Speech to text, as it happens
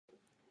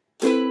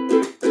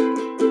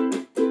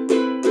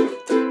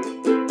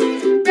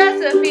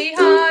Recipe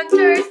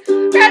hunters,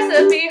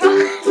 recipe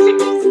hunters.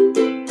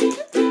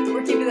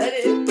 We're keeping that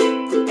in.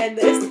 And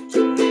this.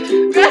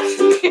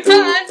 Recipe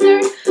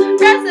hunters,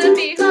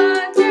 recipe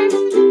hunters.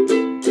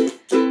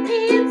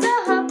 Pizza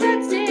Hut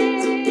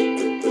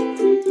breadsticks.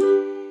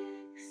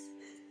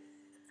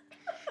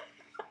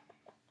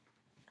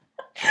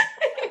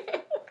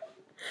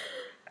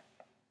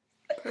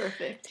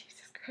 Perfect.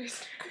 Jesus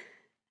Christ.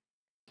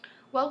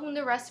 Welcome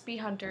to Recipe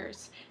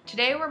Hunters.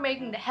 Today we're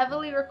making the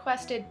heavily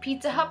requested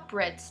Pizza Hut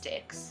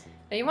breadsticks.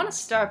 Now you want to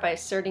start by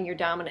asserting your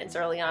dominance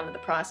early on in the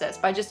process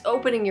by just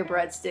opening your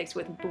breadsticks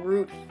with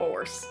brute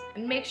force.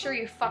 And make sure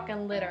you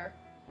fucking litter.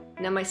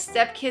 Now my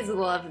stepkids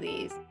love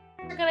these.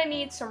 You're gonna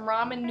need some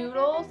ramen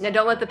noodles. Now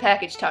don't let the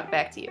package talk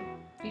back to you.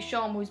 You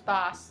show them who's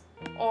boss.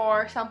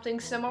 Or something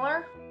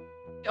similar.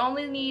 You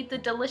only need the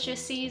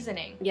delicious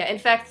seasoning. Yeah, in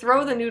fact,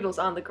 throw the noodles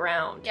on the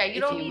ground. Yeah, you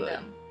don't need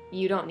them.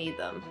 You don't need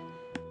them.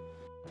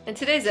 And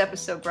today's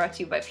episode brought to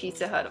you by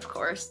Pizza Hut, of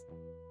course.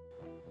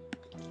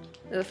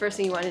 Now, the first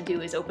thing you want to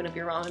do is open up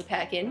your ramen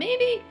pack and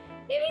maybe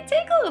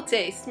take a little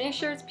taste. Make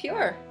sure it's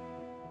pure.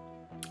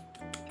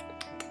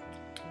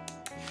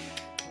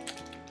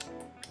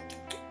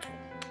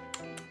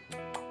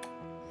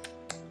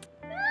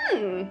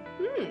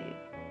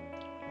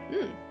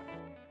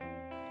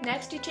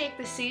 Next, you take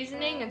the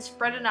seasoning and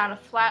spread it on a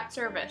flat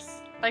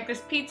surface, like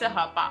this Pizza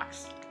Hut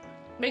box.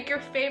 Make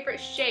your favorite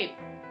shape.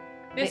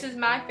 This is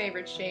my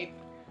favorite shape.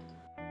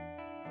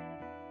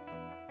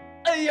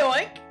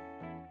 Yoink!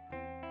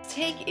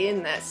 Take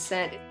in that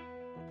scent.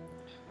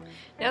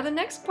 Now the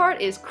next part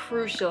is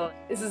crucial.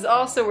 This is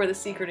also where the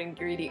secret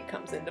ingredient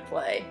comes into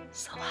play.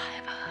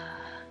 Saliva.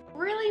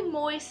 Really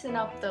moisten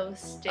up those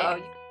sticks.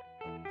 Oh.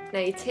 Now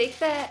you take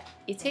that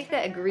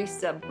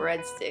greased up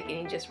breadstick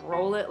and you just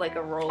roll it like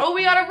a roll. Oh,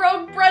 we got a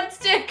rogue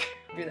breadstick!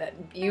 Through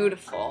that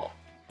beautiful,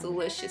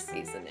 delicious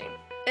seasoning.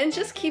 And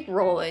just keep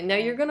rolling. Now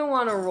you're gonna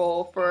wanna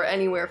roll for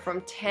anywhere from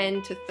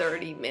 10 to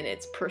 30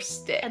 minutes per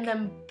stick. And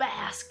then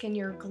bask in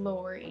your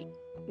glory.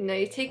 Now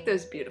you take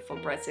those beautiful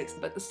breadsticks,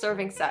 but the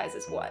serving size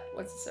is what?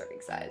 What's the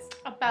serving size?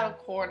 About a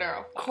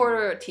quarter.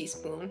 Quarter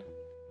teaspoon.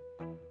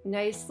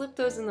 Now you slip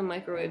those in the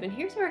microwave, and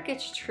here's where it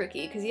gets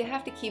tricky, because you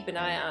have to keep an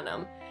eye on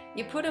them.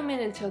 You put them in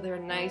until they're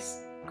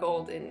nice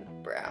golden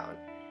brown.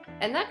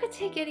 And that could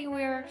take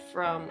anywhere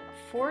from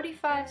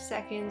 45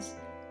 seconds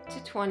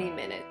to 20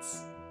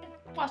 minutes.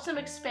 Watch them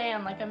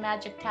expand like a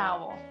magic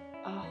towel.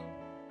 Oh.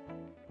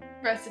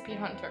 Recipe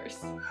Hunters.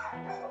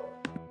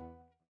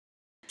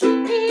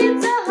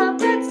 Pizza Hut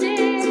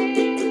breadsticks.